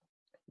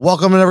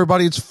Welcome,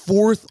 everybody. It's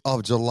 4th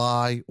of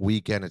July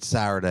weekend. It's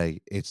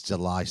Saturday. It's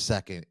July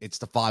 2nd. It's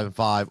the 5 and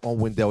 5 on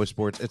Win Daily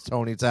Sports. It's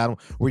Tony, it's Adam,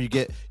 where you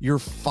get your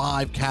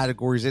 5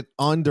 categories in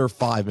under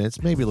 5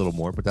 minutes, maybe a little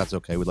more, but that's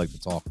okay. We'd like to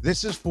talk.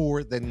 This is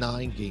for the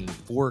 9-game,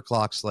 4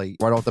 o'clock slate.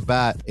 Right off the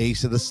bat,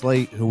 ace of the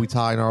slate, who we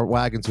tying our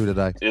wagon to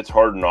today. It's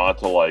hard not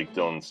to like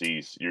Dylan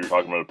Cease. You're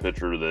talking about a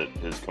pitcher that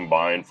has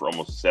combined for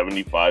almost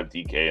 75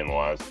 DK in the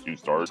last 2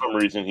 starts. For some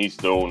reason, he's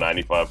still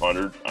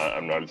 9,500.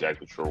 I'm not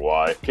exactly sure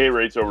why. K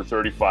rate's over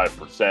 35%.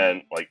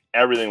 Like,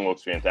 everything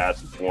looks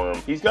fantastic for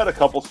him. He's got a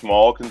couple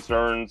small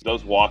concerns.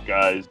 Does walk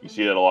guys. You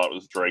see that a lot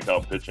with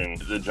strikeout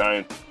pitching. The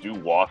Giants do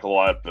walk a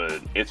lot, but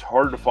it's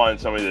hard to find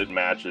somebody that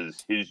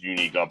matches his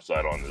unique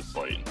upside on this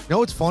slate. You know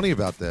what's funny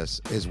about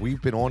this is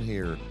we've been on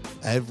here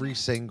every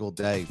single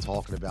day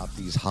talking about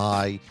these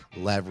high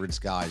leverage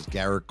guys,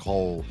 Garrett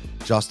Cole,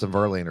 Justin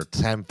Verlander,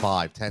 10-5,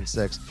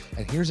 10-6.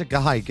 And here's a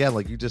guy, again,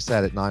 like you just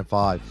said, at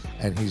 9-5,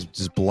 and he's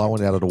just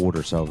blowing out of the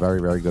order. So very,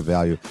 very good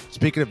value.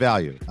 Speaking of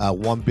value,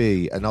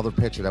 1B, another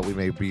pitcher that we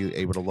may be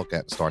able to look at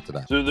and start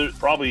today. So there's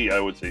probably, I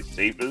would say,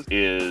 safest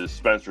is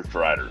Spencer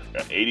Strider.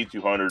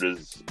 8,200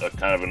 is a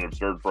kind of an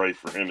absurd price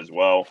for him as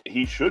well.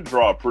 He should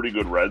draw a pretty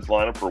good Reds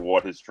lineup for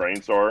what his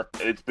strengths are.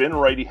 It's been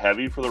righty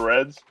heavy for the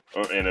Reds,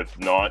 and if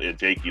not,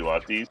 it's jakey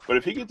lefties. But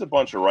if he gets a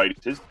bunch of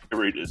righties, his K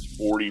rate is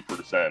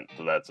 40%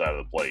 to that side of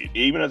the plate.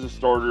 Even as a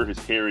starter, his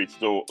K rate's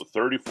still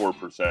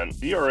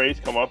 34%. BRA's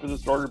come up as a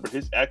starter, but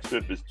his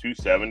xFIP is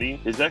 270.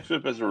 His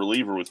xFIP as a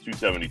reliever was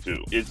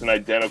 272. It's an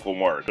identical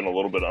mark. Been a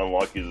little bit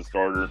unlucky as a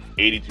starter.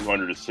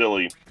 8,200 is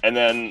silly. And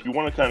then you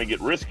want to kind of get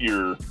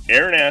riskier.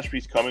 Aaron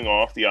Ashby's coming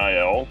off the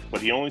IL,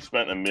 but he only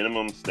spent a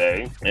minimum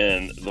stay,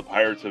 and the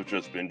Pirates have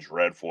just been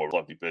dreadful at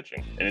lefty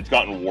pitching. And it's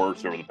gotten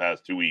worse over the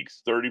past 2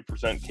 weeks.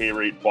 30% K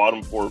rate,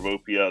 bottom 4 of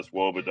OPS,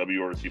 WOBA,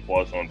 WRC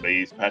plus on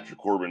base. Patrick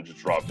Corbin just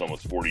dropped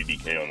almost 40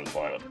 DK on this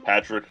lineup.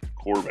 Patrick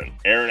Corbin.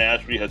 Aaron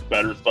Ashby has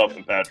better stuff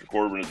than Patrick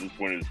Corbin at this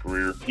point in his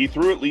career. He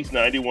threw at least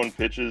 91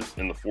 pitches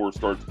in the 4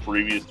 starts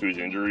previous to his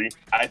injury.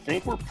 I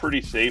think we're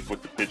pretty safe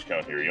with the pitch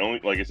count here. He only,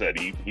 like I said,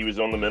 he was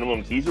on the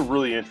minimums. He's a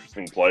really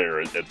interesting player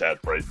at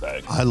that price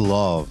tag. I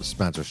love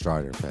Spencer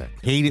Strider pick.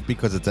 Hate it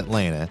because it's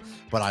Atlanta,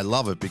 but I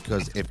love it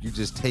because if you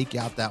just take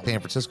out that San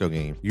Francisco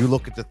game, you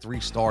look at the 3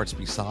 starts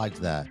besides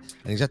that,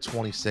 and he's at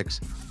 26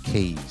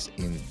 Ks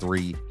in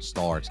 3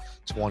 starts,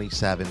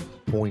 27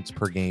 points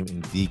per game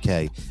in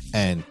DK,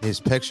 and his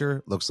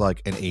picture looks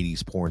like an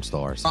 80s porn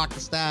star. Rock the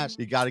stash,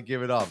 you got to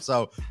give it up.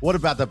 So what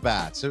about the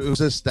bats? So it was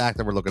this stack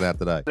that we're looking at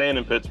today. Staying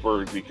in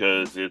Pittsburgh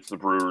because it's the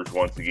Brewers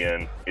once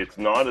again. It's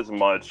not as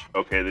much,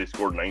 okay, they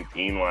scored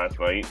 19 last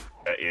night.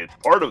 It's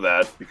part of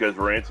that because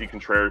Roansy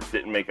Contreras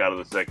didn't make out of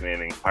the second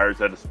inning. Pirates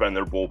had to spend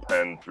their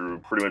bullpen through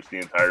pretty much the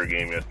entire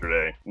game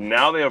yesterday.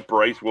 Now they have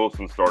Bryce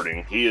Wilson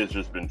starting. He has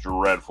just been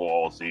dreadful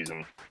all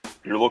season.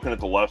 You're looking at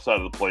the left side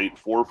of the plate,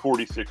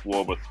 446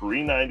 WOBA,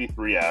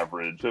 393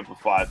 average, FIP of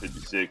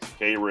 556,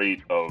 K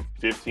rate of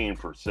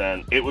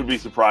 15%. It would be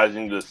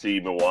surprising to see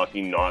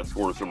Milwaukee not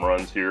score some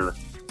runs here.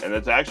 And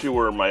that's actually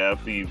where my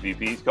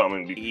FEVP is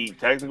coming. He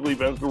technically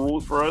bends the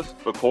rules for us,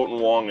 but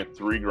Colton Wong at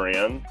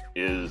 $3,000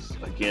 is,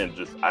 again,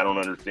 just, I don't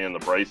understand the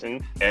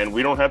pricing. And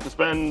we don't have to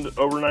spend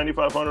over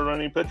 $9,500 on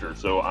any pitcher.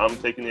 So I'm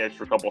taking the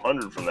extra couple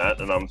hundred from that,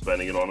 and I'm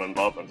spending it on an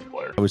offensive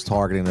player. I was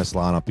targeting this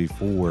lineup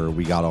before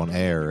we got on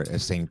air,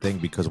 same thing,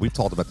 because we've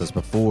talked about this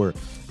before.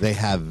 They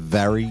have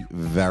very,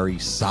 very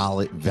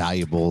solid,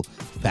 valuable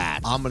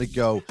bats. I'm going to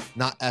go,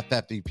 not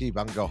FFVP,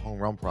 but I'm going to go home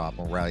run prop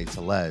on Rowdy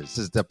Tellez. This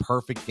is the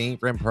perfect game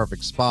for him,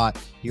 perfect spot.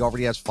 He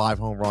already has 5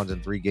 home runs in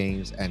 3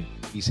 games, and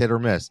he's hit or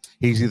miss.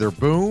 He's either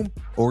boom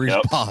or he's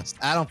bust.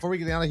 Adam, before we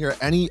get down to here,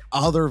 any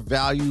other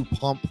value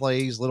pump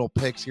plays, little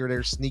picks here,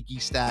 there, sneaky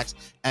stacks,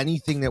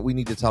 anything that we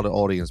need to tell the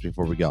audience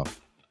before we go?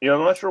 Yeah,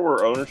 I'm not sure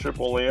where ownership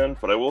will land,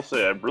 but I will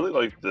say I really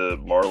like the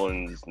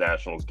Marlins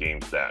Nationals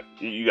game stack.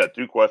 You got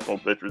 2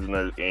 questionable pitchers in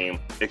that game,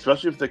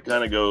 especially if it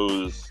kind of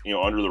goes,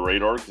 under the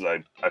radar,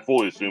 because I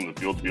fully assume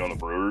the field to be on the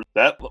Brewers.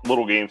 That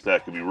little game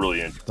stack could be really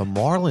interesting. The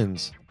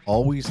Marlins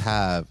always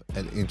have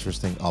an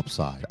interesting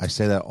upside. I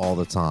say that all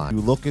the time.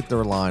 You look at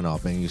their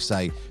lineup and you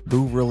say,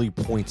 who really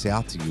points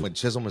out to you? When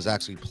Chisholm is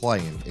actually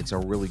playing, it's a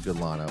really good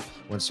lineup.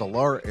 When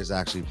Soler is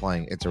actually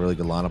playing, it's a really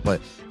good lineup. But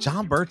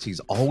John Bertie's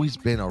always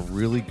been a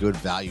really good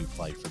value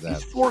play for them.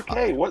 He's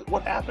 4K.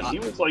 What happened? He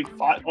was like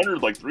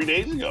 500 like 3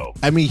 days ago.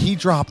 I mean, he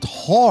dropped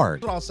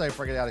hard. What I'll say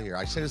before I get out of here,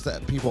 I say this to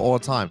people all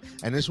the time,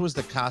 and this was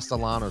the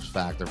Castellanos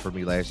factor for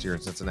me last year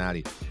in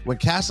Cincinnati. When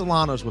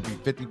Castellanos would be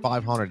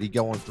 5,500, he'd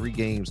go on 3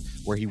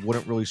 games where he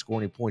wouldn't really score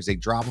any points. They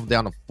drop him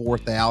down to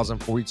 4,000,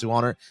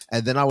 4,200,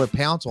 and then I would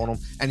pounce on him,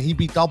 and he'd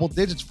be double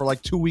digits for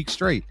like 2 weeks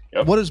straight.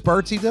 Yep. What does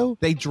Bertie do?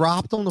 They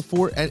dropped him to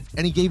 4, and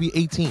he gave you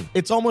 18.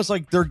 It's almost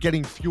like they're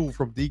getting fuel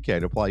from DK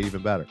to play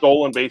even better.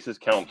 Stolen bases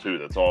count too.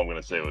 That's all I'm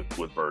going to say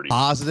with Bertie.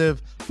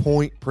 Positive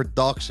point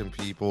production,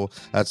 people.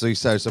 That's what he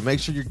says. So make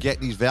sure you're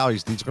getting these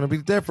values. These are going to be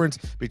the difference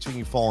between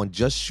you falling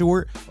just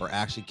short or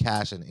actually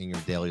cashing in your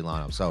daily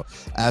lineup. So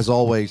as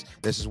always,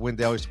 this is Win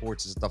Daily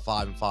Sports. This is the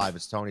 5 and 5.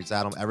 It's Tony, it's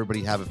Adam.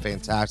 Everybody have a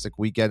fantastic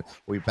weekend.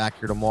 We'll be back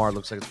here tomorrow. It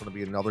looks like it's going to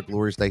be another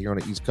glorious day here on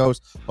the East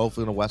Coast.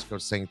 Hopefully on the West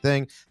Coast, same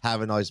thing.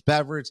 Have a nice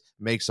beverage,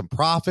 make some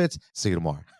profits. See you tomorrow.